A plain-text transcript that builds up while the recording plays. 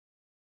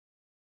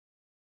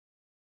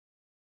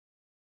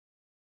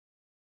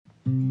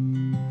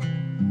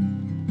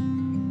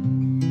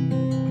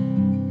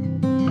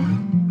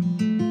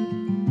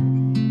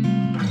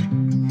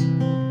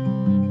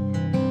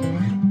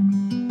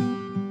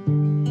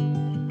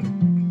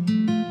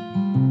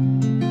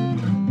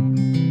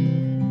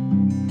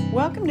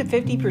Welcome to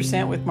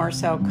 50% with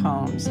Marcel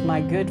Combs,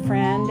 my good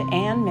friend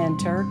and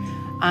mentor.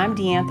 I'm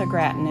Deantha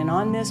Gratton, and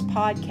on this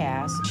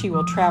podcast, she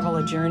will travel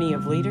a journey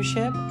of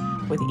leadership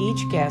with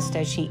each guest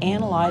as she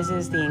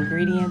analyzes the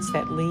ingredients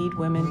that lead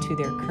women to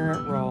their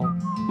current role.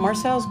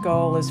 Marcel's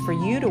goal is for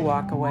you to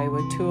walk away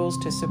with tools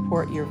to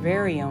support your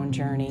very own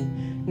journey,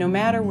 no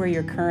matter where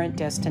your current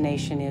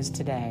destination is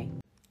today.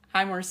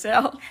 Hi,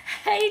 Marcel.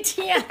 Hey,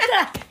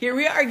 Deantha. Here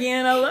we are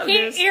again. I love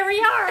this. Here we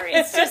are.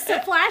 It's just a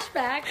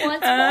flashback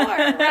once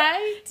more,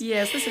 right?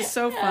 Yes, this is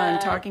so fun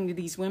talking to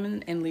these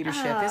women in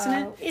leadership, isn't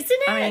it?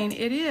 Isn't it? I mean,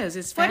 it is.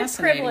 It's what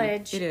fascinating. What a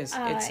privilege. It is.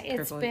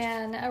 It's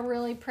been a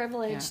really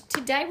privilege. Yeah.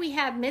 Today we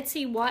have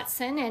Mitzi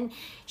Watson, and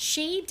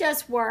she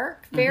does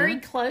work very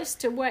close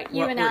to what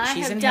you and I have done.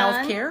 She's in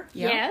healthcare.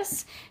 Yeah.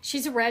 Yes.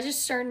 She's a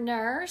registered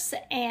nurse,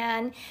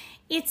 and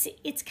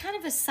it's kind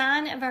of a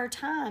sign of our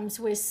times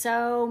with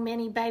so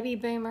many baby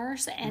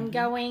boomers and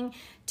going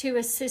to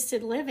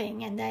assisted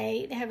living, and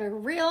they have a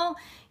real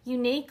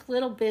unique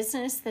little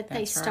business that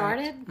they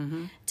started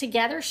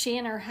together, she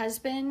and her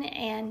husband,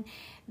 and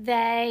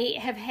they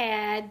have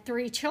had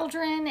 3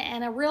 children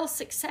and a real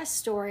success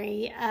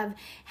story of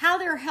how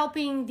they're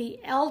helping the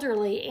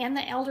elderly and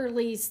the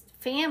elderly's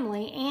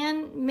family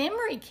and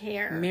memory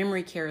care.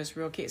 Memory care is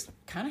real key. It's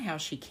kind of how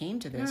she came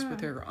to this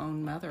with her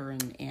own mother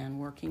and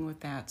working with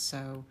that.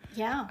 So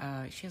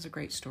yeah, she has a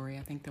great story.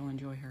 I think they'll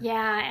enjoy her.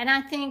 Yeah, and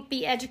I think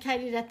be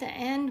educated at the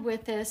end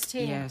with this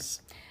too.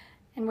 Yes.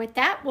 And with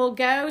that, we'll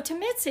go to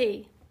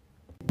Mitzi.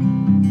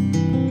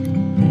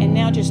 And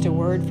now just a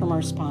word from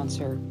our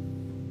sponsor.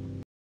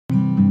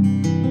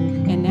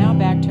 And now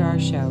back to our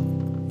show.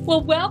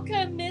 Well,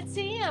 welcome,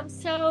 Mitzi. I'm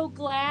so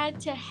glad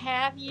to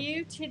have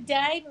you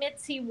today,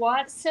 Mitzi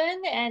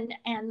Watson. And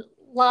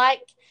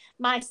like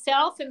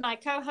myself and my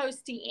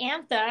co-host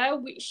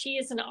Deantha, she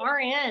is an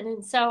RN.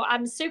 And so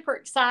I'm super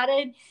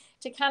excited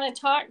to kind of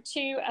talk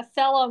to a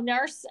fellow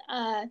nurse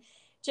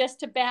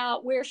just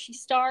about where she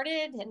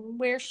started and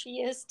where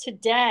she is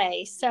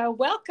today. So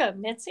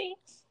welcome, Mitzi.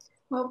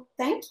 Well,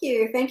 thank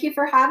you. Thank you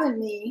for having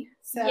me.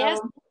 Yes,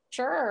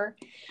 sure.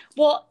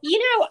 Well,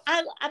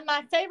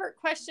 my favorite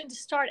question to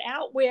start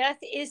out with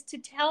is to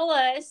tell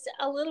us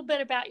a little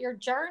bit about your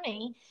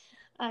journey.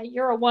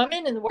 You're a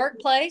woman in the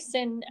workplace,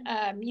 and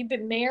you've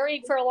been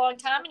married for a long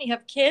time, and you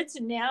have kids,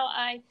 and now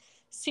I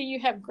see you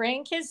have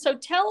grandkids. So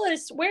tell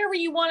us wherever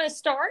you want to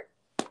start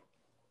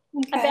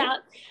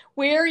about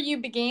where you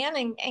began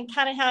and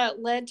kind of how it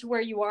led to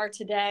where you are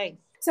today.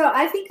 So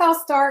I think I'll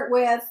start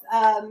with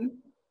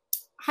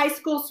high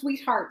school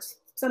sweethearts.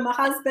 So my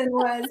husband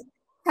and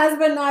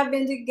I have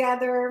been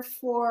together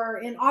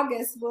in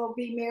August, we'll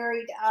be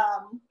married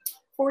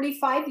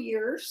 45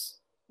 years.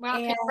 Wow,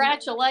 and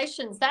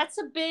congratulations. That's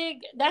a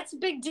big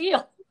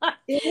deal.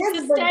 It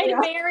is to stay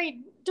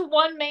married to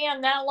one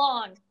man that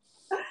long.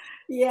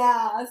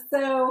 Yeah.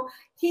 So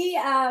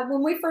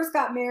when we first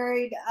got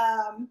married,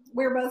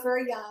 we were both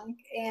very young,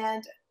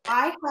 and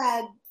I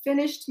had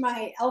finished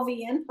my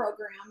LVN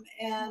program,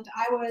 and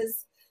I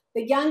was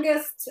the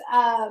youngest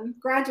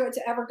graduate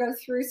to ever go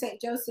through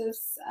St.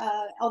 Joseph's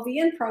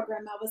LVN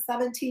program. I was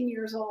 17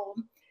 years old.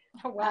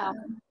 Oh, wow.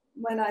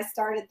 When I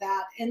started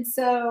that. And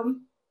so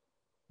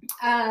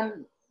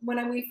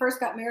when we first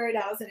got married,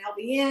 I was in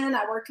LVN.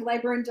 I worked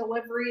labor and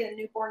delivery and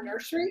newborn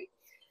nursery.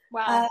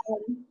 Wow.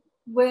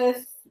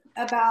 With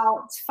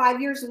about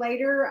 5 years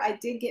later, I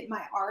did get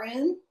my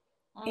RN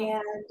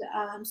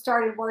and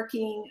started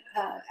working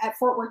at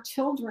Fort Worth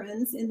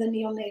Children's in the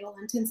neonatal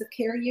intensive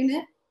care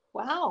unit.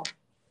 Wow.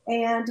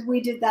 And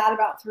we did that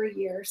about 3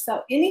 years.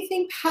 So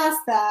anything past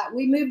that,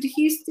 we moved to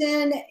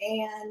Houston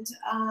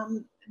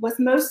and was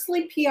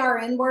mostly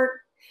PRN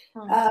work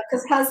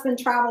because husband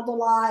traveled a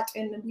lot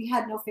and we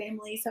had no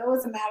family. So it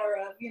was a matter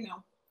of,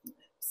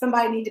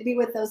 somebody need to be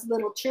with those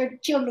little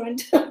children.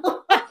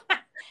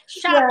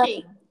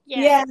 Shocking.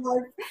 Yeah.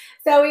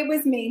 So it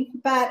was me.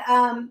 But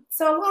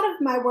so a lot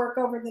of my work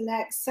over the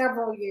next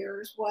several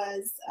years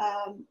was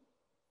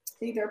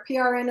either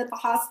PRN at the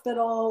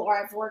hospital, or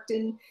I've worked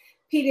in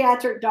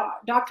pediatric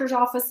doctor's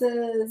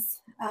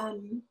offices.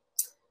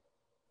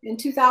 In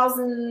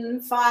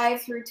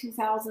 2005 through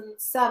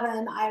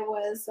 2007, I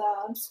was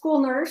a school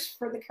nurse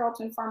for the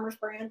Carrollton Farmers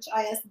Branch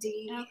ISD,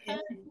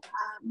 and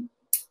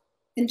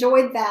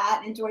enjoyed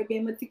that, enjoyed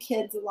being with the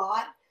kids a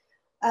lot.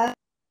 In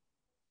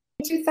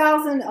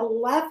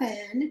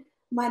 2011,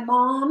 my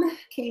mom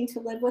came to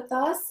live with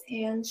us,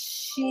 and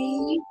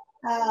she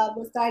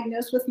was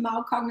diagnosed with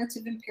mild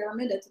cognitive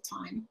impairment at the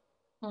time.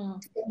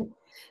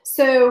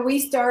 So we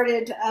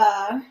started,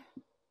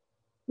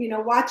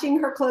 watching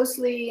her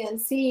closely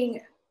and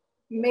seeing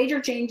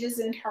major changes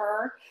in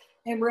her,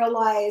 and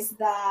realized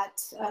that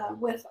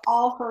with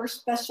all her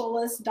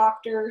specialists,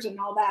 doctors, and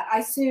all that,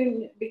 I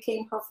soon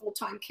became her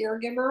full-time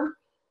caregiver.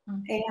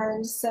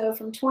 And so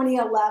from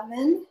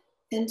 2011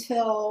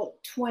 until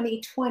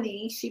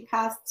 2020. She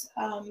passed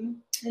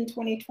in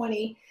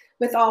 2020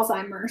 with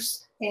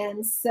Alzheimer's.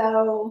 And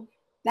so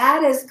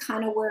that is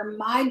kind of where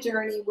my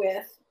journey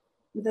with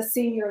the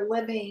senior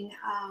living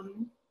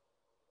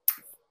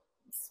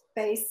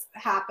space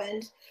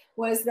happened,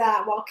 was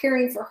that while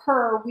caring for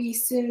her, we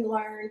soon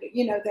learned,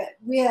 that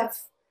we have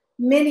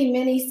many,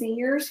 many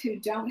seniors who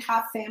don't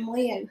have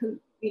family and who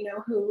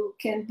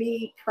can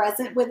be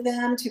present with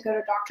them to go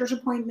to doctor's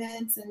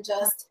appointments and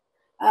just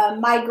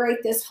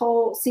migrate this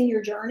whole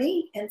senior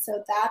journey. And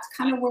so that's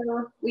kind of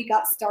where we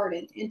got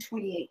started in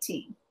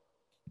 2018.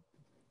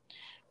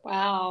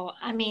 Wow.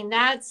 I mean,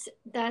 that's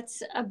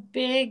a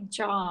big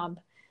job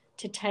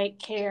to take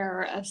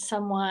care of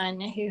someone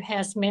who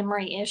has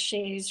memory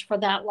issues for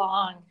that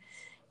long.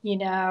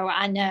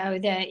 I know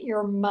that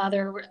your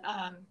mother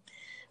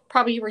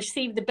probably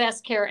received the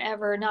best care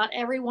ever. Not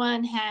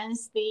everyone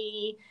has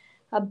the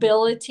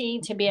ability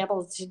to be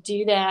able to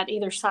do that,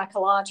 either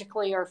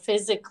psychologically or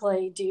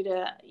physically, due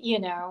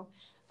to,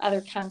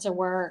 other kinds of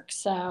work.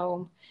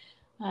 So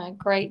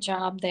great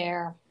job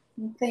there.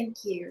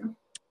 Thank you.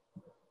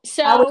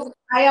 So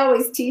I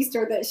always teased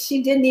her that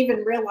she didn't even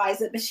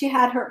realize it, but she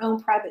had her own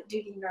private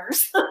duty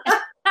nurse.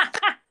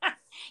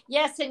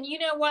 Yes, and you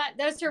know what?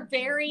 Those are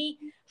very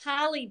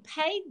highly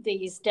paid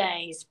these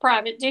days,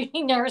 private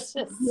duty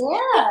nurses.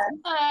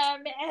 Yeah.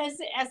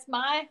 As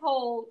my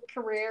whole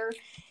career,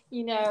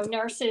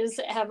 nurses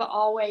have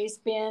always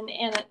been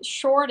in a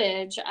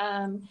shortage.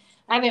 I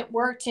haven't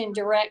worked in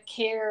direct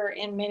care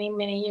in many,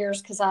 many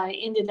years because I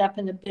ended up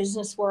in the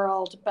business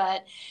world,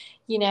 but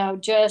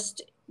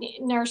just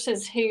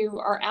nurses who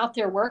are out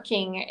there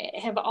working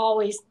have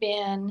always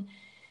been,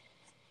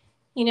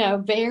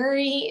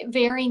 very,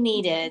 very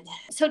needed.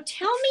 So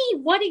tell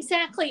me, what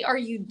exactly are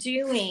you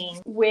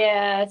doing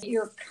with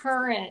your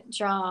current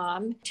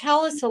job? Tell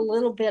us a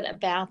little bit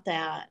about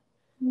that.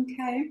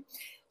 Okay.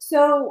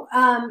 So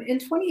in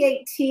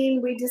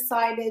 2018, we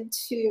decided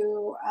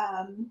to,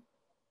 I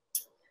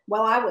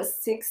was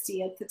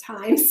 60 at the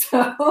time.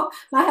 So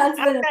my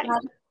husband and I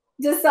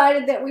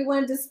decided that we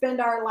wanted to spend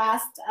our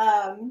last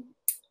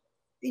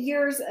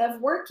years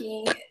of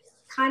working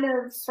kind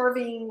of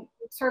serving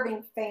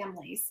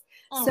families.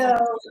 Mm-hmm.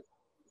 So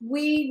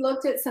we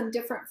looked at some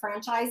different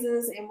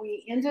franchises and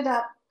we ended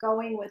up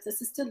going with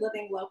Assisted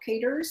Living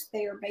Locators.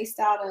 They are based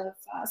out of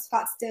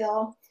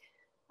Scottsdale,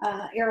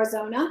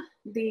 Arizona.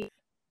 The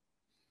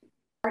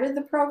part of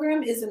the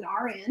program is an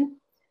RN.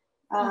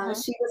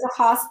 She was a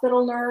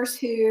hospital nurse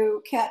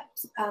who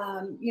kept,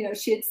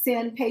 she'd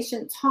send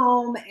patients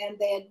home and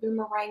they'd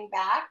boomerang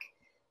back.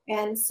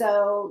 And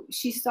so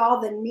she saw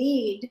the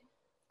need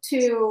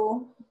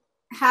to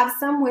have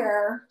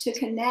somewhere to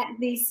connect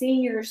these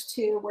seniors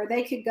to where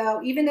they could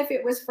go, even if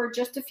it was for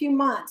just a few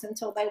months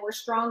until they were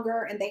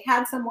stronger and they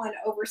had someone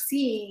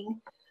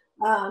overseeing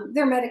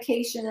their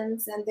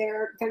medications and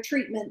their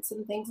treatments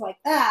and things like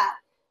that,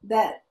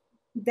 that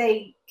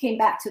they came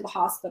back to the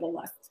hospital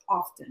less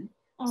often.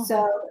 Mm-hmm.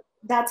 So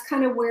that's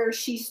kind of where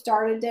she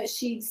started it.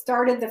 She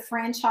started the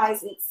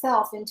franchise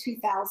itself in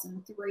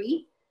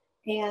 2003,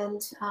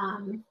 and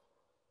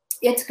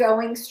it's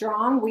going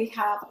strong. We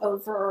have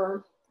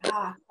over,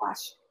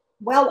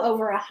 well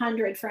over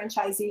 100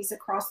 franchisees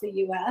across the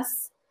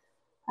U.S.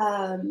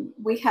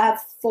 We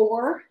have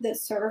 4 that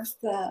serves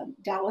the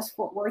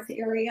Dallas-Fort Worth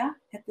area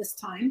at this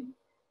time.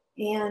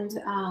 And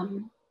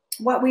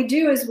what we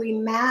do is we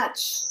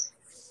match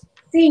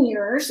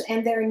seniors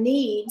and their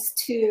needs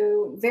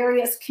to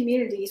various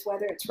communities,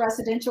 whether it's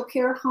residential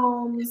care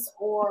homes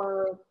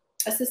or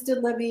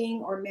assisted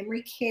living or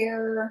memory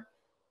care,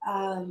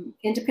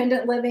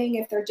 independent living,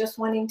 if they're just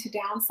wanting to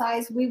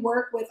downsize. We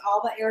work with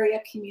all the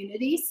area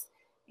communities,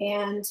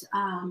 and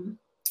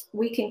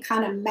we can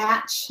kind of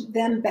match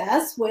them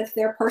best with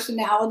their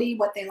personality,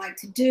 what they like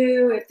to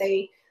do. If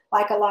they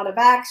like a lot of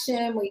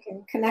action, we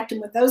can connect them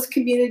with those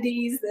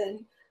communities.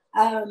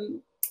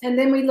 And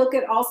then we look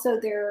at also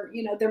their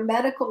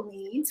medical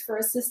needs for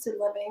assisted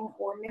living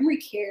or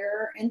memory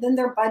care, and then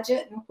their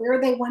budget and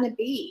where they want to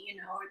be,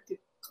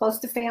 close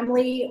to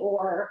family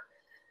or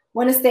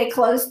want to stay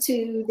close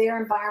to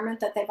their environment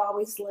that they've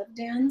always lived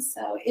in.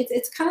 So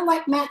it's kind of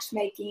like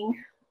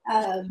matchmaking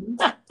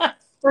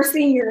for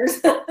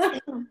seniors.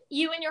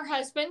 You and your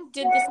husband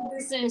did this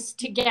business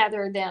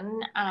together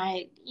then,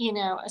 I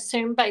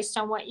assume, based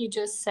on what you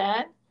just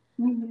said.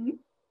 Mm-hmm.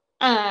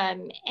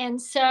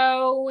 And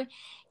so,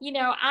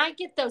 I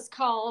get those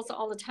calls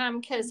all the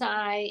time because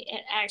I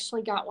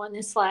actually got one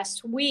this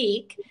last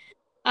week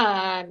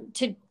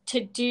to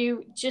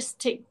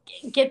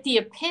get the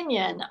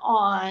opinion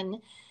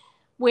on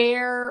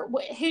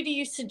who do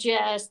you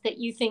suggest that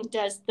you think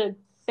does the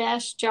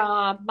best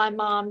job? My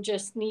mom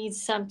just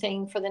needs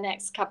something for the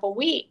next couple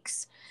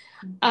weeks.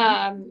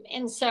 Mm-hmm.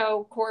 And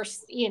so, of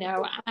course,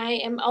 I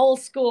am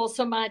old school.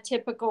 So my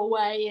typical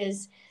way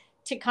is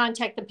to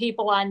contact the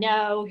people I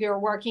know who are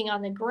working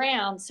on the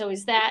ground. So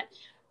is that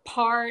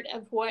part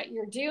of what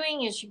you're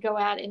doing, is you go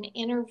out and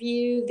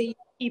interview these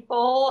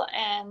people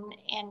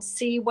and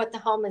see what the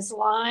home is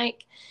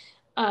like,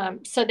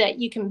 so that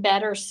you can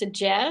better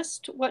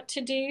suggest what to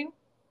do?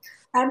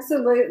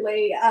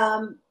 Absolutely.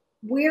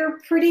 We're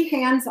pretty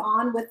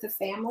hands-on with the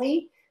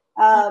family.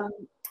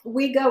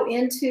 We go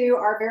into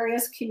our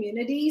various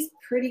communities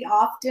pretty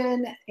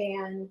often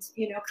and,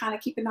 kind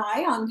of keep an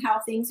eye on how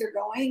things are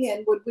going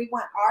and would we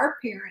want our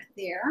parent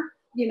there.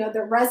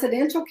 The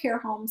residential care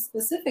homes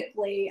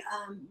specifically,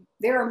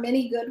 there are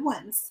many good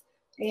ones.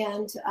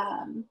 And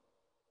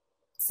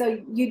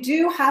so you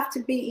do have to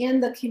be in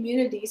the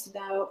communities,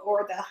 though,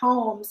 or the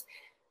homes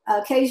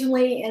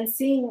occasionally and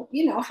seeing,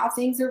 how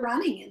things are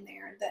running in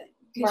there. That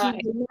because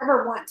Right. you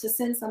never want to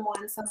send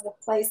someone some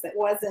place that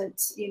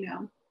wasn't,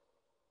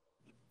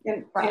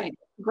 in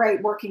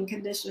great working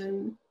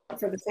condition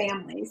for the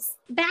families.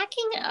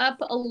 Backing up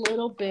a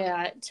little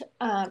bit,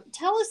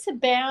 tell us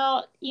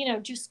about,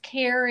 just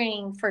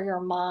caring for your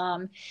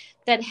mom.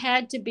 That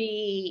had to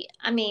be,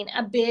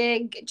 a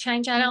big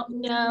change. I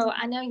don't know.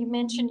 I know you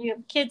mentioned you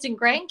have kids and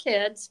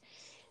grandkids.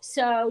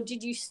 So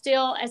did you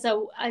still, as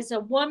a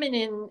woman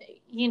in,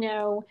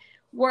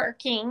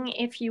 working,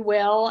 if you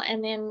will,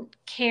 and then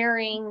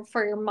caring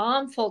for your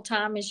mom full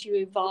time as you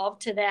evolved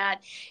to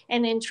that,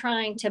 and then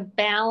trying to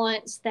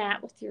balance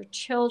that with your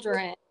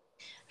children?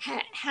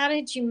 How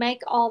did you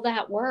make all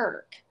that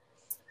work?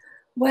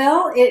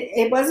 Well,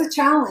 it was a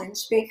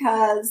challenge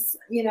because,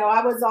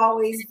 I was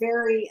always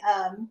very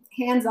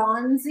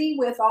hands-on-y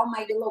with all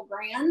my little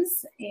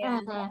grands.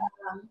 And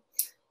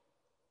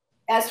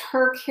as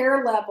her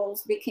care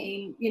levels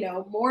became,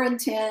 more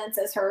intense,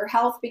 as her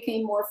health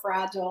became more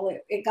fragile,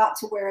 it got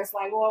to where it's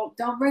like, well,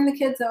 don't bring the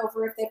kids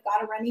over if they've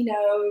got a runny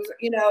nose,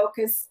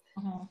 because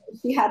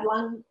she had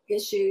lung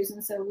issues.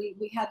 And so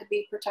we had to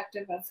be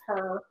protective of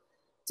her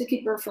to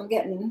keep her from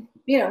getting,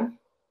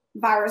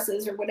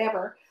 viruses or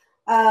whatever.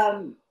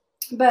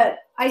 But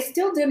I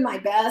still did my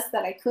best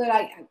that I could.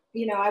 I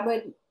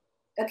would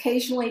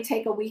occasionally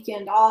take a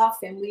weekend off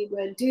and we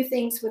would do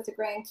things with the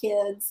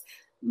grandkids.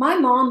 My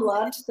mom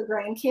loved the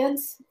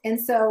grandkids. And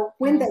so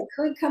when they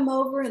could come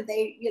over and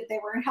they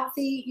were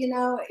healthy,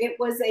 it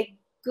was a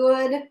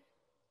good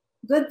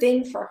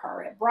thing for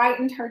her. It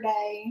brightened her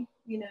day,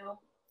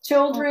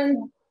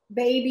 children,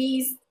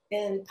 babies,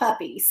 and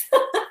puppies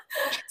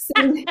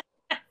seemed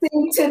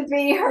to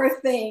be her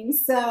thing.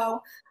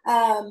 So,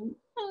 and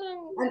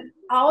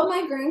all of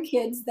my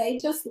grandkids, they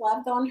just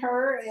loved on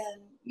her.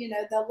 And,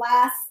 the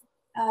last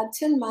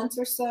 10 months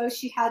or so,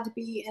 she had to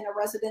be in a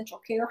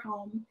residential care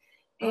home.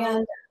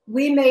 And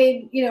we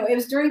made, it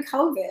was during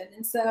COVID.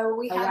 And so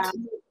we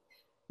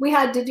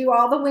had to do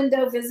all the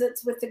window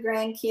visits with the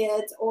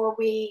grandkids, or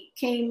we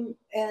came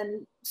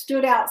and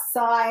stood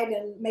outside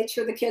and made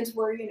sure the kids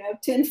were,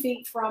 10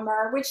 feet from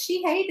her, which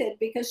she hated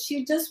because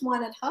she just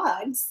wanted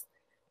hugs,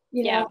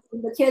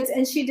 from the kids.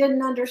 And she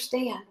didn't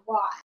understand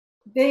why.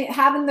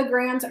 Having the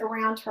grands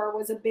around her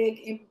was a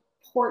big,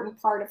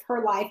 important part of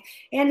her life.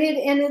 And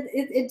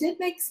it did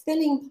make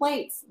spinning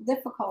plates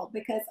difficult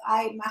because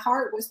my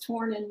heart was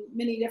torn in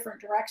many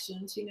different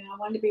directions. I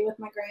wanted to be with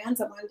my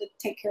grands. I wanted to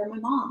take care of my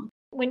mom.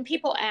 When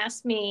people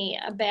ask me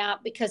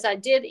about, because I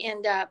did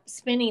end up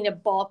spending a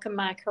bulk of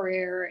my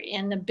career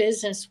in the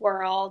business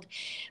world,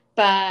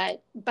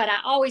 but I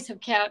always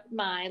have kept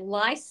my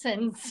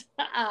license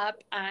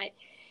up.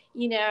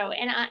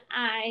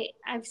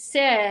 I've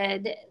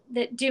said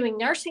that doing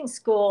nursing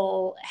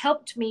school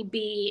helped me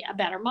be a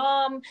better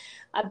mom,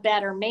 a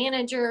better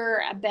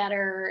manager, a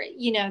better,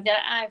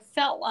 that I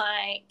felt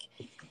like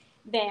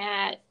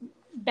that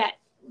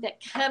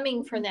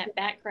coming from that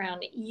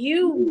background,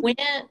 you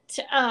went,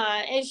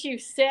 as you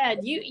said,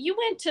 you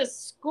went to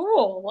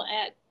school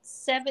at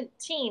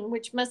 17,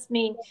 which must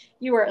mean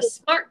you were a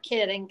smart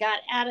kid and got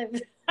out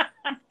of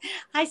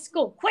high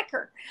school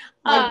quicker.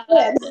 But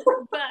I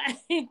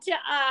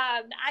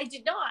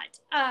did not.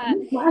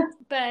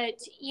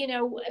 But,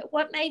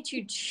 what made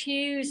you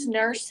choose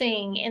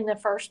nursing in the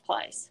first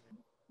place?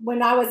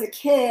 When I was a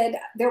kid,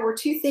 there were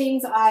two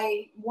things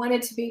I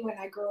wanted to be when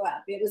I grew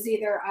up. It was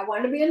either I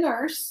wanted to be a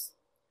nurse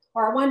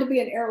or I wanted to be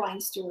an airline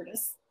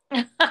stewardess.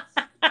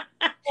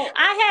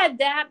 I had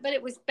that, but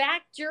it was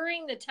back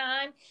during the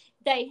time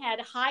they had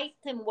height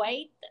and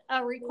weight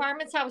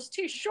requirements. I was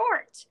too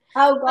short.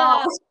 Oh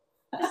gosh.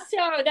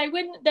 So they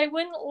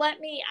wouldn't let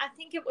me. I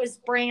think it was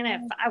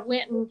Braniff. I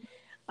went and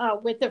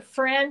with a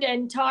friend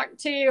and talked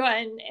to,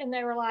 and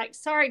they were like,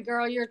 "Sorry,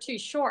 girl, you're too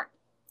short."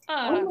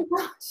 Oh my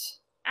gosh.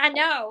 I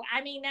know.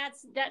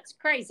 That's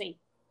crazy.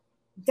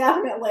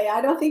 Definitely.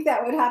 I don't think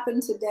that would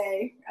happen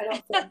today. I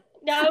don't think.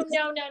 No.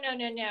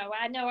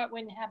 I know it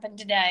wouldn't happen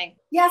today.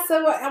 Yeah,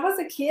 so I was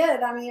a kid.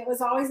 It was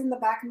always in the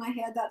back of my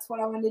head. That's what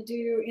I wanted to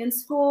do. In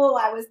school,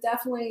 I was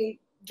definitely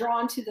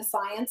drawn to the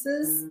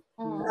sciences,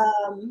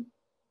 and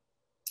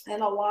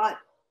a lot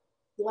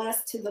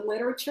less to the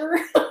literature.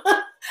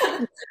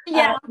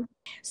 Yeah.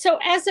 So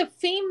as a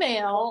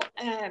female,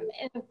 and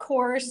of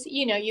course,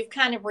 you've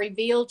kind of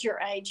revealed your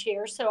age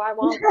here, so I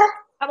won't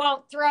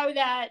throw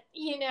that,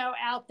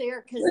 out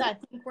there because I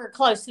think we're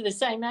close to the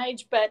same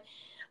age. But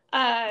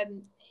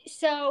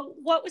so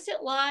what was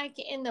it like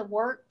in the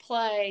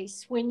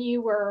workplace when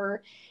you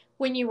were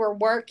when you were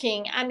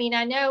working. I mean,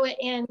 I know,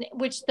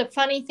 which the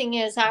funny thing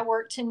is, I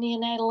worked in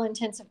neonatal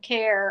intensive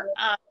care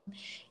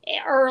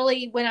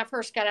early when I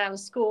first got out of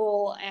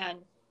school. And,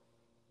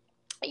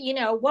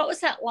 what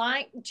was that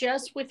like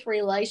just with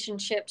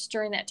relationships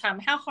during that time?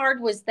 How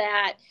hard was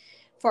that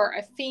for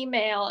a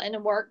female in a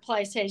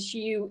workplace as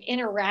you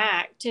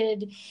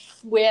interacted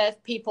with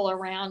people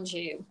around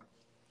you?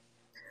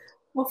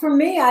 Well, for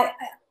me,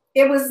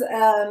 it was,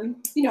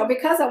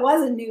 because I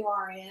was a new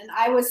RN,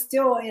 I was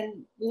still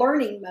in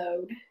learning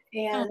mode.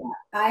 And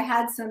I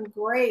had some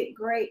great,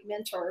 great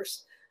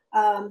mentors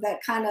that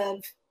kind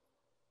of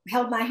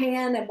held my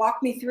hand and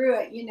walked me through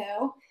it,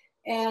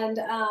 And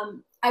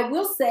I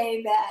will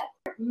say that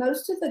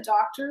most of the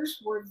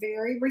doctors were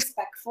very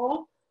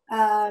respectful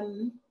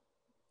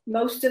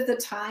most of the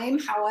time.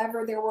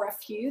 However, there were a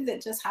few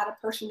that just had a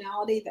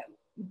personality that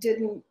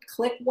didn't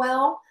click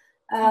well.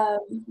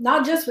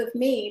 Not just with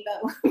me,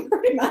 but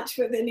pretty much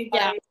with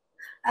anybody.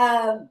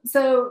 Yeah.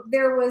 So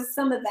there was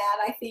some of that.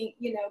 I think,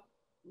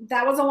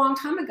 that was a long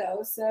time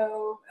ago.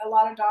 So a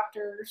lot of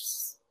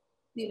doctors,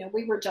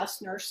 we were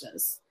just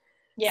nurses.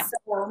 Yeah.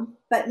 So,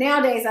 but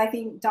nowadays, I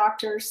think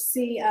doctors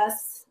see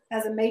us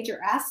as a major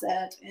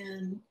asset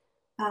and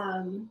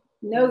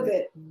know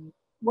that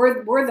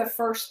we're the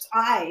first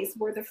eyes,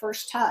 we're the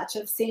first touch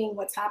of seeing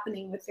what's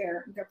happening with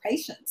their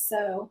patients.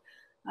 So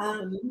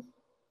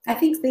I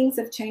think things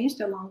have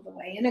changed along the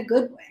way in a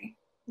good way.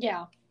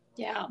 Yeah.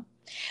 Yeah.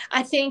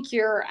 I think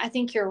you're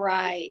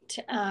right.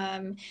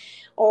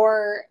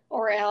 Or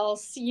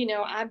else,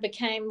 I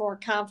became more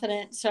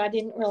confident. So I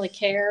didn't really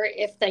care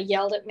if they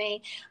yelled at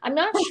me. I'm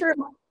not sure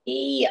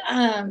he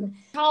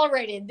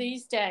tolerated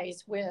these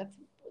days with,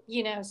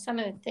 some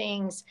of the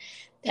things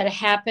that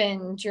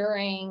happened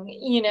during,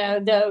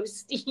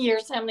 those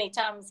years, how many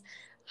times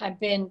I've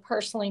been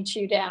personally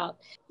chewed out,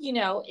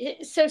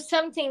 so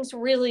some things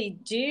really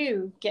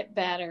do get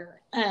better.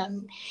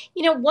 One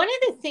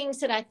of the things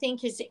that I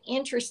think is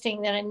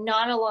interesting that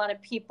not a lot of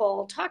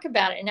people talk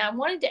about, and I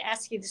wanted to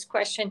ask you this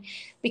question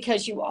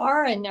because you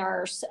are a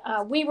nurse.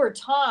 We were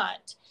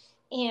taught,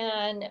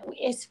 and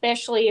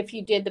especially if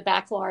you did the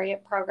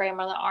baccalaureate program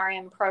or the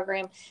RN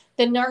program,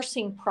 the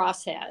nursing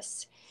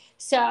process.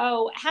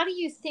 So how do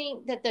you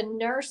think that the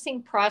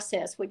nursing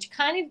process, which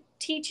kind of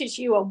teaches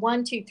you a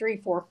 1, 2, 3,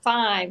 4,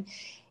 5,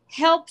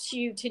 helps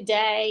you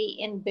today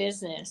in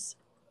business?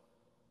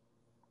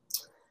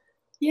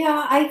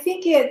 Yeah, I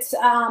think it's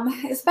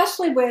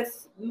especially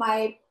with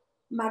my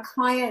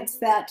clients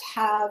that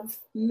have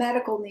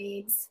medical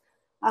needs.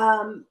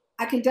 I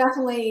can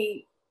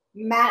definitely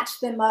match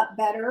them up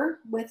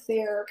better with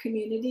their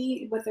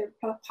community, with their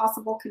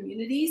possible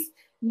communities,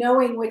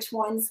 knowing which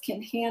ones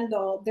can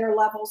handle their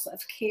levels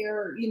of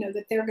care,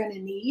 that they're going to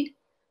need.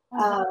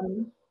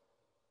 And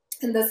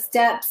the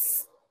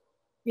steps,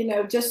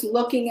 just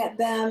looking at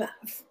them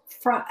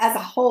from as a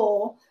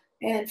whole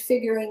and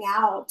figuring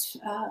out,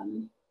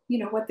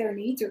 what their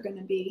needs are going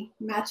to be,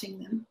 matching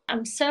them.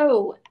 I'm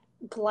so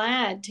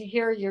glad to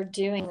hear you're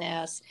doing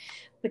this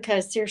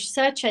because there's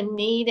such a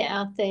need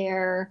out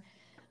there,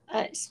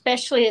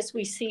 especially as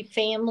we see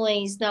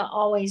families not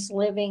always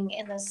living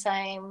in the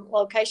same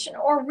location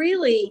or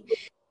really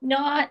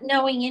not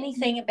knowing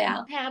anything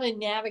about how to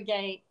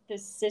navigate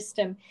this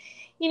system.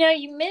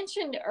 You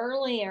mentioned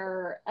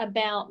earlier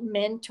about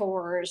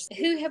mentors.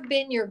 Who have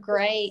been your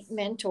great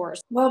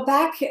mentors? Well,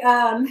 back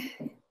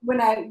when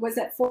I was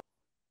at Fort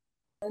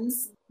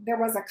Worth, there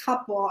was a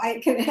couple.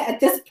 At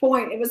this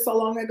point, it was so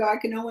long ago, I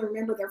can only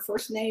remember their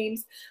first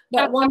names.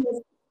 But one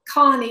was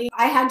Connie.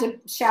 I had to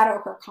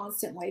shadow her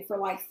constantly for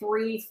like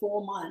 3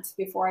 full months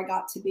before I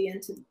got to be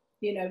into,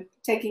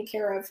 taking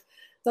care of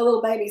the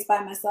little babies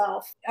by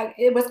myself.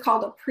 It was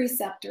called a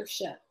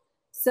preceptorship.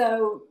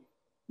 So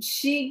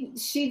she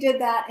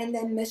did that. And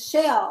then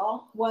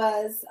Michelle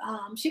was,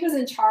 she was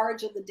in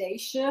charge of the day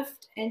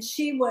shift, and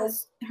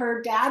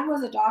her dad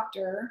was a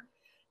doctor.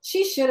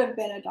 She should have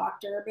been a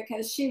doctor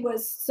because she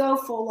was so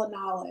full of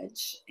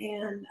knowledge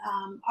and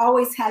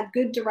always had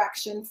good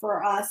direction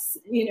for us,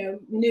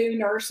 new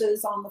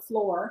nurses on the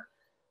floor.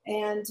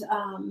 And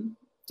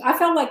I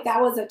felt like that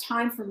was a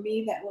time for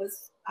me that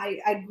was,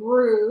 I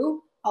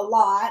grew a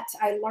lot.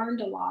 I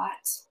learned a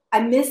lot. I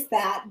missed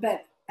that,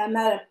 but I'm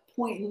at a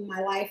point in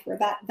my life where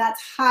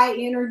that's high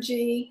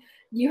energy.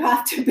 You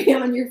have to be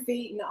on your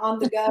feet and on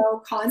the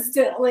go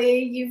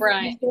constantly. You've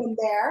been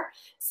there.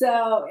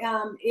 So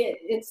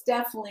it's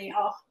definitely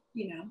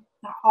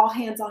all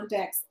hands on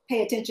deck,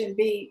 pay attention,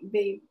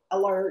 be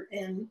alert.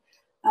 And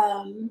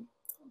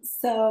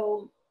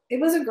so it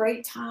was a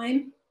great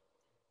time.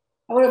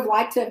 I would have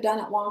liked to have done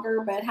it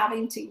longer, but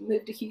having to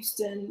move to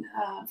Houston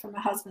for my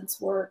husband's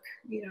work,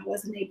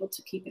 wasn't able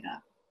to keep it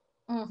up.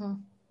 Mm-hmm.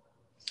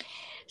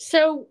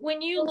 So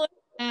when you look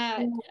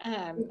at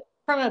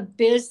from a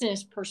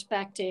business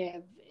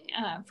perspective,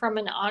 from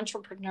an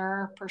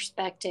entrepreneur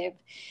perspective,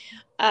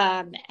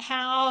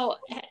 how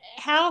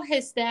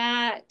has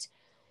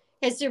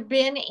there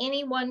been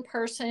any one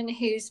person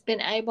who's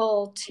been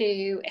able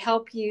to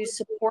help you,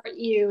 support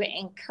you,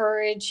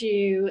 encourage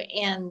you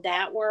in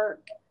that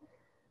work?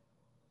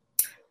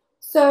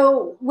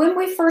 So when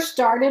we first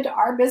started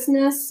our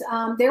business,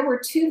 there were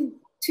two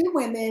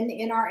women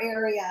in our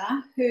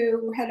area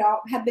who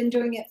had been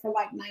doing it for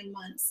like 9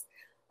 months,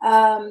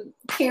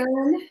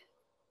 Karen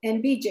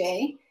and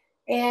BJ.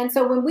 And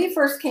so when we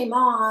first came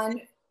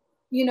on,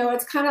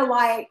 it's kind of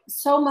like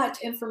so much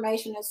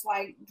information. It's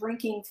like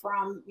drinking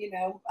from,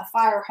 a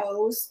fire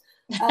hose,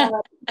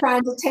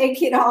 trying to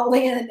take it all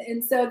in.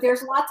 And so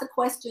there's lots of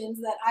questions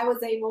that I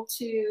was able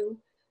to,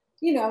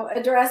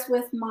 address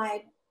with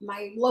my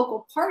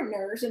local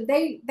partners, and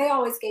they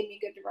always gave me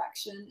good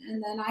direction.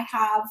 And then I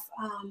have,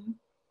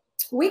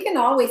 we can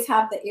always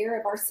have the ear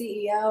of our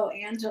CEO,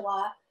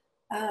 Angela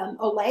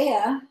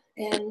Olea,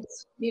 and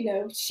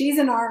she's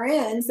an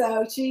RN,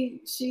 so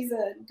she's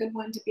a good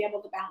one to be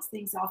able to bounce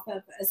things off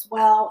of as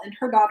well, and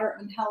her daughter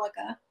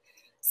Angelica.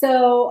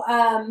 So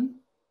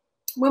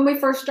when we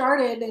first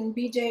started, and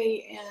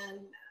BJ and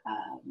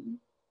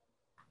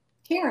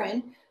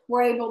Karen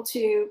were able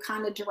to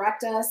kind of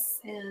direct us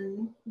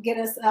and get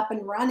us up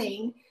and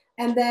running.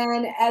 And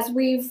then as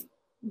we've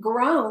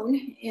grown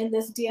in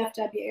this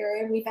DFW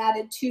area, we've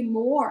added 2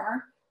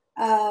 more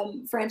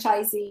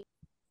franchisees,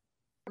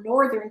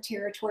 Northern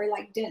Territory,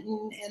 like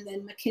Denton, and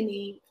then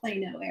McKinney,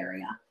 Plano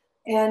area.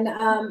 And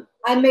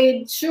I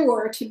made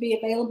sure to be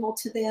available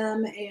to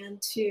them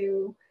and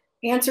to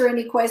answer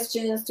any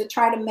questions, to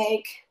try to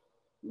make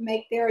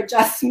their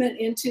adjustment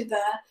into the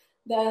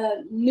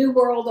new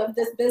world of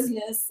this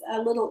business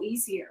a little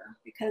easier,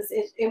 because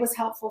it was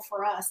helpful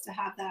for us to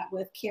have that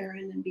with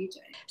Karen and BJ.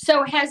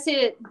 So has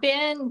it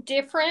been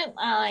different,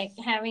 like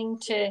having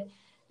to,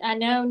 I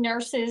know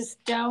nurses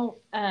don't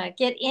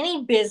get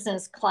any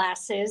business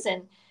classes,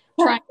 and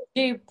trying to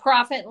do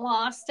profit and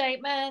loss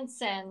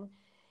statements and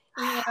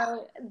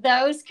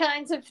those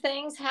kinds of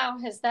things? How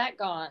has that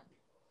gone?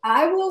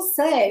 I will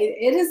say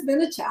it has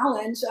been a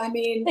challenge. I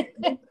mean,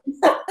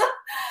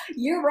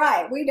 you're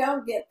right. We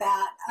don't get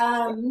that.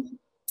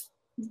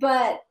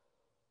 But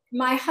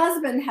my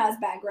husband has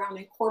background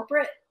in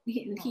corporate.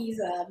 He's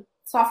a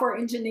software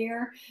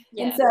engineer.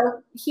 Yeah. And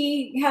so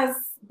he has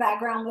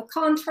background with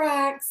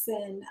contracts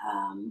and,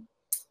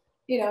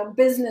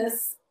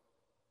 business,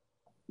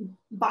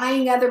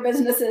 buying other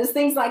businesses,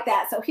 things like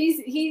that. So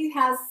he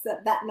has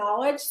that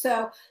knowledge.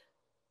 So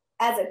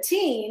as a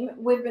team,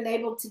 we've been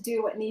able to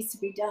do what needs to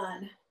be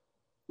done,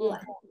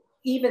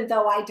 even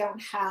though I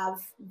don't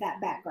have that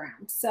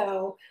background.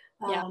 So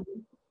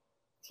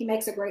he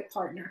makes a great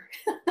partner.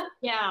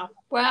 Yeah.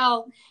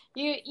 Well,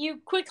 you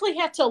quickly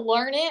have to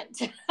learn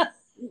it,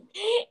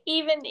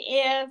 even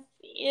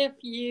if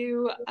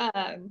you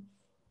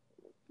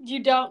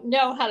you don't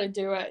know how to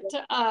do it.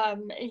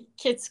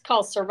 It's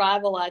called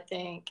survival, I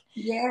think.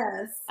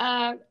 Yes.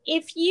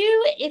 If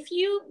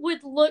you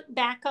would look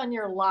back on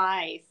your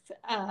life,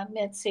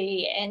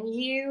 Mitzi, and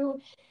you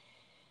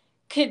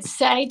could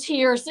say to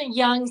your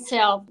young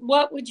self,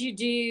 what would you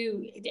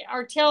do?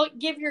 Or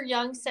give your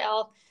young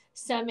self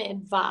some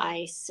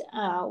advice.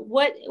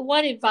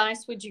 What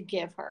advice would you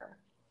give her?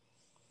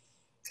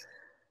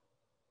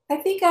 I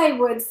think I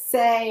would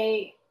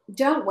say,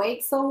 don't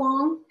wait so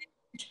long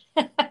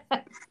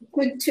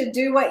to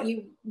do what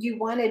you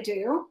want to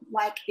do.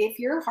 Like, if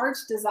your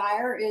heart's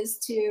desire is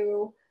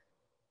to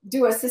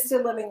do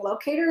assisted living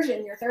locators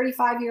and you're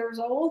 35 years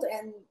old,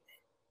 and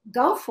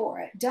go for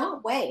it.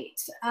 Don't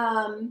wait.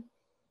 I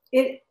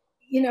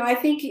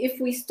think if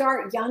we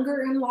start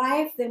younger in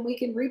life, then we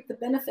can reap the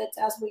benefits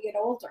as we get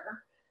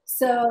older.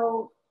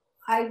 So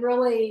I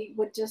really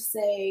would just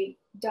say,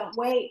 don't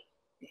wait.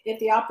 If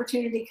the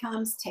opportunity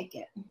comes, take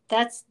it.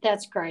 That's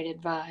great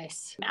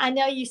advice. I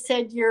know you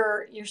said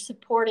you're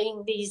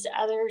supporting these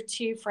other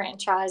 2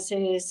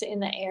 franchises in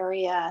the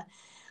area.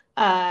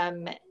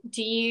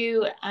 Do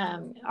you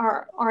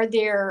are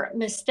there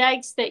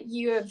mistakes that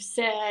you have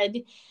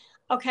said,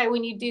 okay,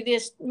 when you do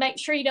this, make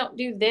sure you don't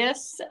do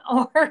this,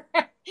 or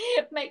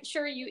make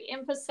sure you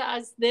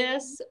emphasize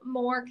this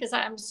more? Because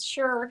I'm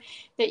sure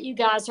that you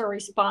guys are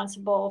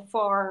responsible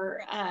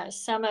for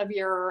some of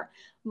your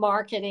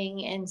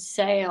marketing and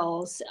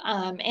sales.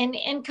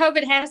 And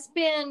COVID has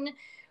been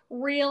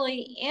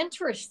really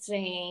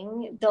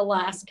interesting the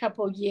last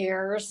couple of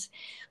years,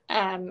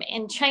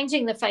 and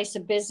changing the face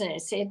of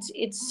business.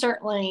 It's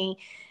certainly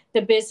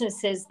the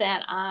businesses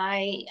that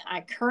I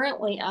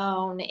currently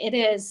own. It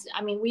is,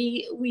 I mean,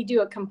 we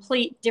do a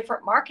complete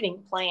different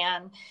marketing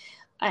plan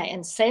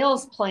and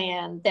sales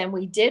plan than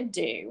we did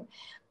do.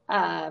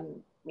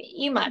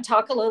 You might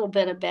talk a little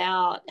bit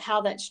about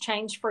how that's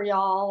changed for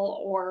y'all,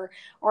 or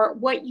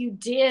what you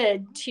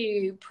did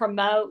to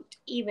promote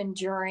even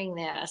during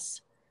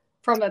this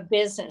from a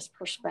business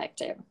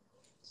perspective.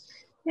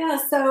 Yeah,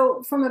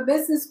 so from a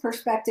business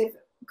perspective,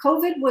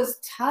 COVID was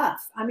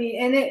tough. I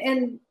mean,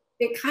 and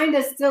it kind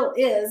of still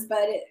is,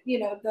 but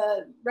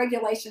the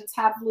regulations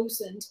have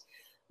loosened.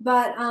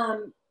 But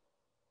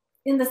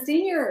in the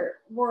senior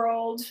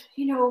world,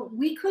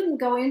 we couldn't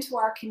go into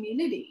our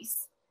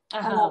communities.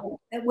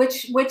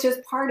 Which is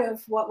part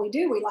of what we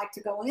do. We like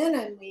to go in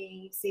and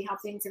we see how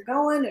things are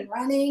going and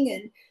running,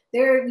 and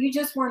you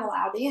just weren't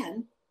allowed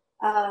in.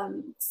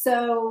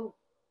 So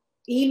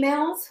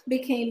emails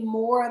became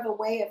more of a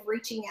way of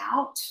reaching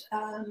out.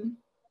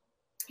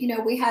 You know,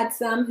 we had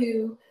some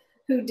who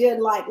did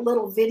like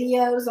little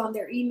videos on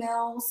their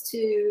emails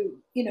to,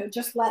 you know,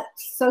 just let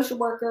social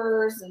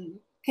workers and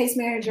case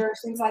managers,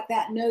 things like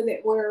that, know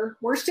that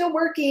we're still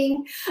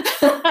working.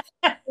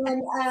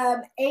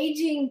 And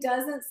aging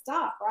doesn't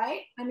stop,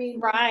 right? I mean,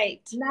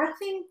 Right.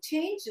 nothing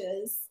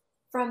changes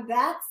from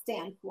that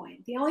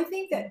standpoint. The only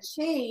thing that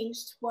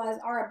changed was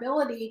our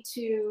ability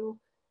to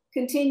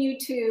continue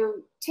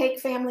to take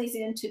families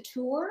in to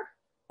tour.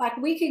 Like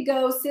we could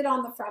go sit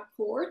on the front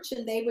porch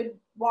and they would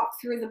walk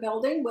through the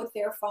building with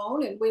their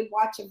phone and we'd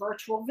watch a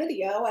virtual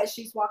video as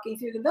she's walking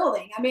through the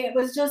building. I mean, it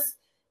was just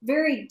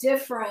very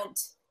different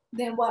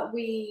than what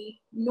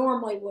we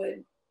normally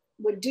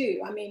would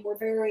do. I mean,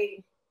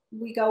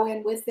 we go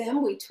in with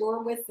them, we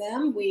tour with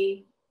them,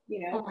 we, you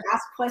know,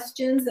 ask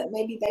questions that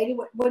maybe they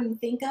wouldn't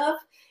think of.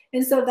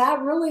 And so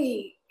that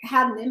really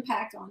had an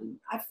impact on,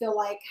 I feel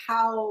like,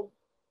 how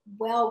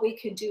well we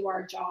could do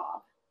our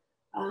job.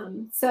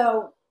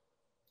 So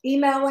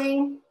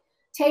emailing,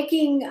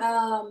 taking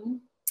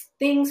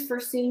things for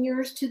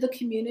seniors to the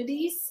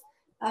communities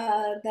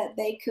that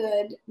they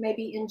could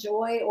maybe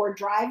enjoy, or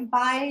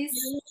drive-bys,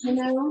 you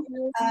know,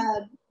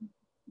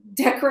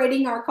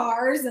 decorating our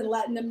cars and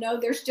letting them know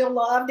they're still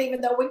loved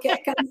even though we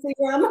can't come see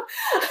them.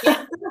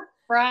 Yeah,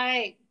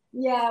 right.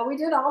 Yeah, we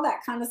did all that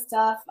kind of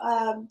stuff.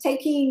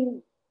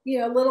 Taking, you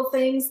know, little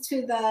things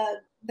to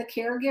the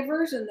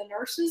caregivers and the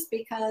nurses,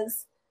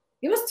 because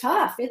it was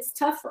tough. It's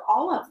tough for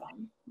all of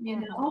them, you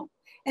know.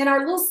 And our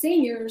little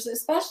seniors,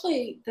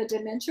 especially the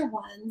dementia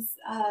ones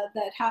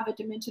that have a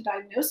dementia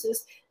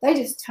diagnosis, they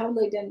just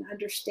totally didn't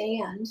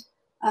understand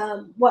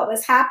what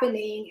was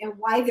happening and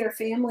why their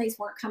families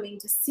weren't coming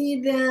to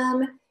see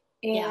them.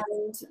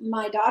 And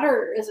my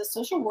daughter is a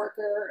social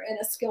worker in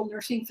a skilled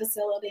nursing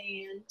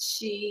facility, and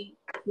she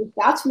reached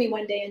out to me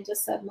one day and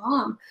just said,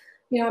 "Mom,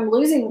 you know, I'm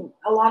losing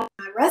a lot of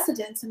my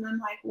residents." And I'm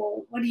like,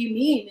 "Well, what do you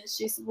mean?" And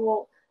she said,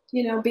 "Well,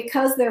 you know,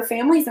 because their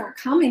families aren't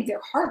coming, they're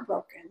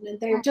heartbroken and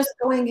they're just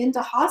going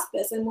into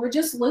hospice and we're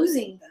just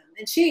losing them."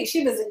 And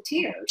she was in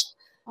tears.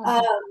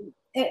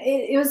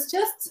 It was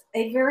just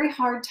a very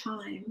hard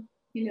time,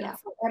 you know,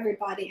 for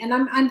everybody. And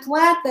I'm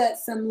glad that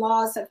some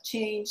laws have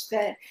changed,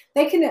 that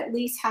they can at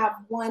least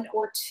have 1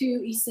 or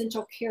 2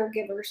 essential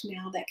caregivers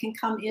now that can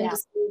come in to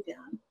see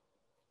them.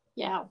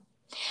 Yeah.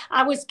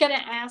 I was going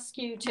to ask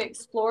you to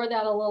explore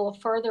that a little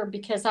further,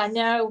 because I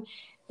know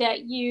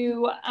that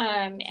you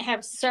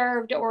have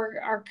served or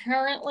are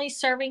currently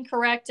serving,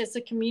 correct, as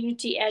a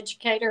community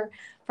educator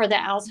for the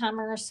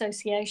Alzheimer's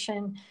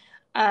Association.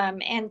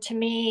 And to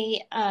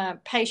me,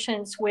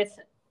 patients with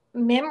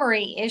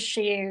memory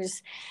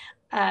issues,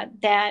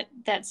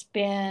 that's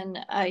been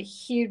a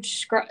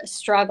huge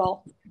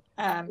struggle.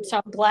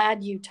 So I'm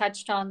glad you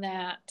touched on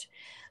that,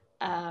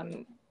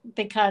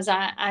 because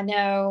I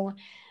know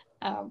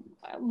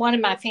one of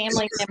my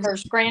family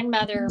members'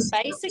 grandmother,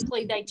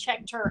 basically they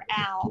checked her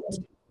out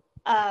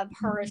of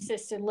her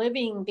assisted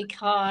living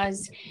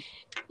because,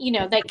 you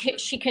know,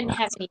 she couldn't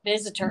have any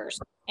visitors,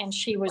 and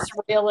she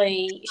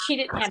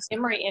didn't have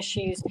memory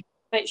issues,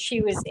 but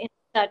she was in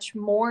such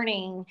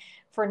mourning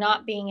for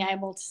not being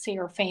able to see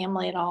her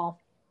family at all.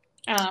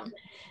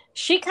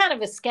 She kind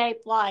of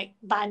escaped like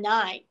by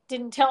night,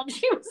 didn't tell them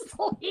she was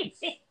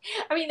leaving.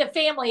 I mean, the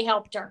family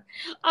helped her.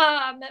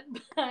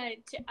 But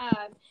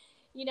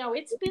you know,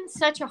 it's been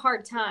such a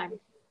hard time.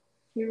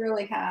 It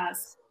really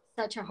has.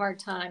 Such a hard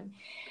time.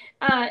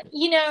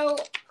 You know,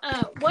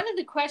 one of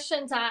the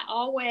questions I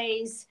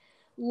always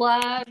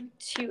love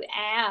to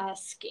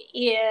ask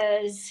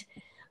is,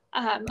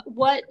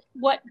 what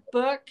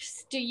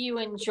books do you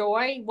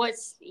enjoy?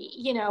 What's,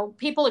 you know,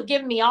 people have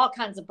given me all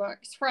kinds of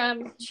books,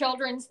 from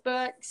children's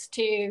books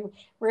to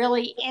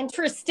really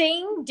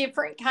interesting,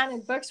 different kind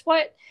of books.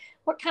 What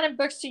kind of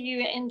books do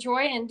you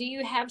enjoy, and do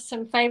you have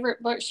some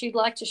favorite books you'd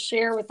like to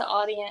share with the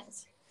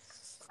audience?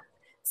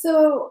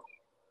 So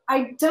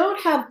I don't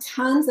have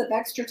tons of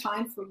extra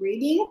time for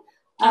reading.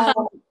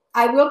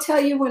 I will tell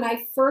you, when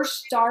I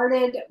first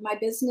started my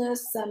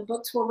business, some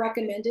books were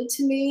recommended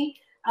to me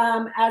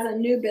as a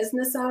new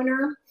business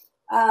owner.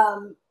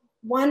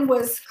 One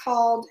was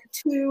called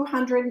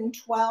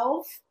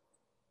 212,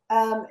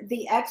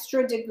 The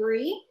Extra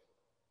Degree.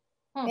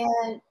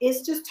 And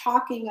it's just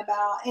talking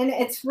about, and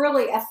it's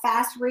really a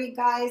fast read,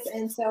 guys.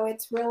 And so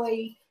it's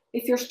really,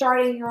 if you're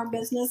starting your own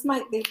business,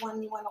 might be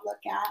one you want to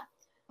look at.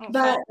 Okay.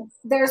 But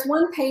there's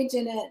one page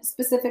in it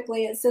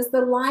specifically. It says,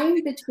 "The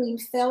line between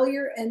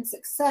failure and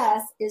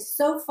success is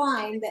so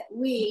fine that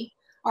we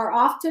are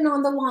often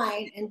on the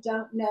line and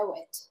don't know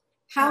it.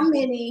 How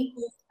many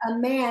a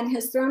man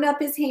has thrown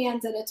up his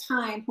hands at a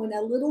time when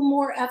a little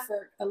more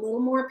effort, a little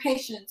more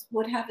patience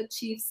would have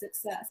achieved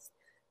success.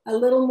 A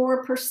little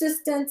more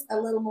persistence, a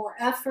little more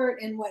effort,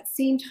 and what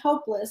seemed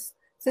hopeless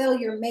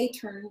failure may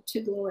turn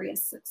to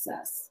glorious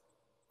success."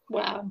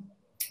 Wow.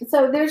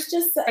 So there's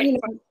just, you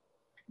know,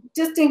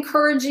 just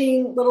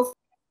encouraging little.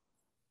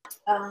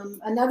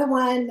 Another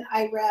one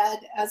I read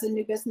as a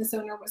new business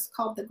owner was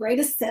called The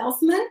Greatest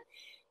Salesman.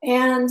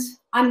 And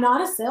I'm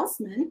not a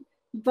salesman,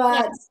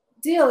 but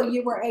still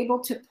you were able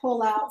to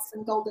pull out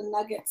some golden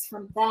nuggets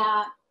from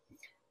that.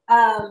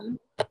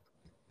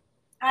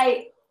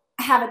 I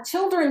have a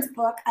children's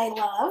book I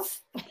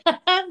love.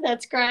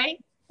 That's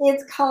great.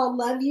 It's called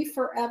Love You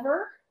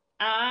Forever.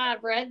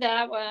 I've read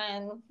that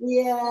one.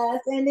 Yes,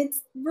 and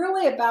it's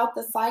really about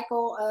the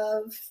cycle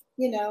of,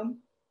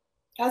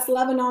 us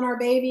loving on our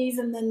babies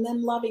and then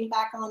them loving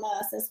back on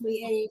us as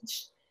we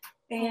age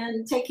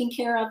and taking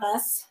care of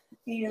us.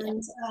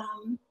 And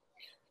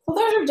well,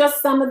 those are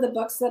just some of the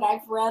books that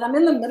I've read. I'm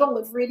in the middle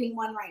of reading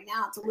one right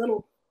now. It's a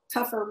little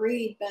tougher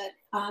read, but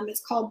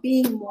it's called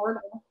Being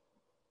Mortal.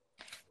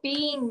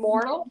 Being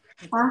Mortal?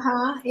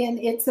 And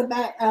it's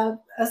about a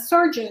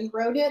surgeon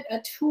wrote it,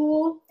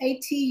 Atul,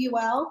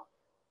 A-T-U-L.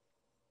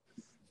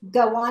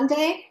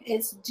 Gawande,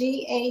 it's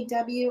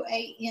Gawande.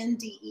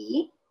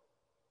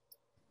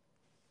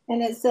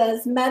 And it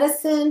says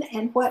medicine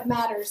and what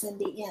matters in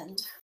the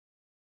end.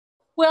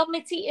 Well,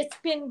 Mitzi, it's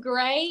been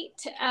great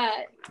to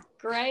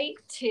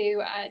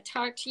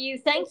talk to you.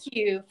 Thank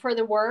you for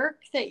the work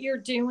that you're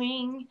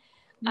doing.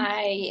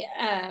 I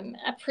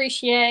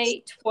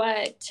appreciate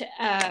what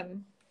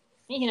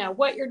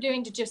you're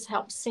doing to just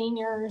help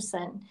seniors,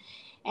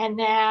 and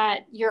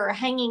that you're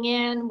hanging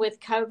in with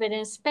COVID, and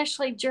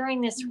especially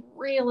during this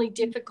really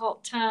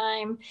difficult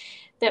time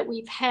that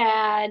we've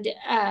had,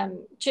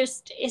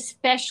 just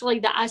especially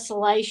the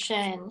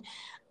isolation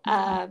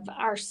of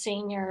our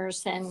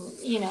seniors. And,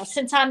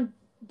 since I'm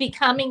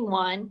becoming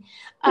one,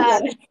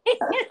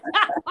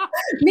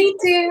 me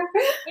too.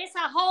 It's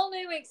a whole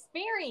new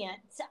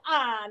experience.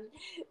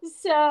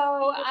 So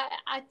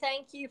I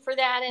thank you for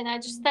that. And I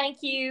just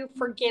thank you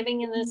for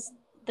giving us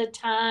the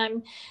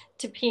time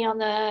to be on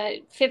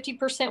the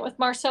 50% with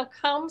Marcel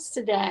Combs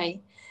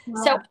today.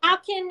 Wow. So how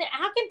can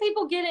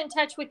people get in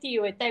touch with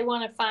you if they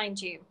want to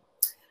find you?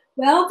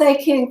 Well, they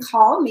can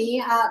call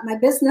me. My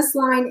business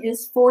line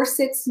is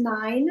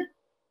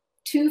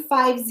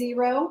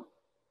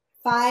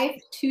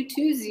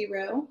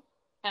 469-250-5220.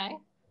 Okay.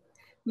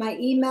 My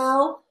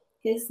email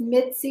is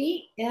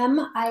Mitzi,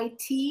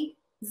 MITZIEW,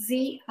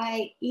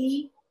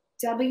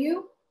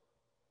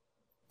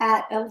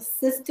 at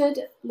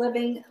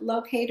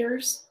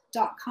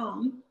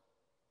assistedlivinglocators.com.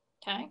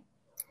 Okay.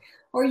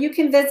 Or you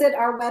can visit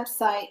our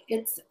website.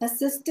 It's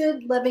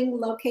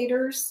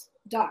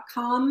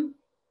assistedlivinglocators.com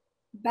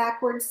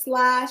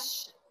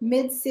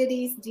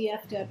 /Mid-Cities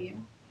DFW.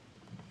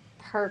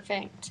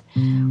 Perfect.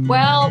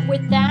 Well,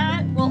 with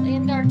that, we'll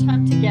end our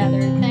time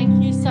together.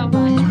 Thank you so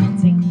much,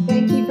 Mitzi.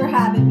 Thank you for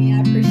having me.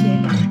 I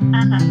appreciate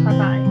it.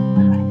 Bye-bye.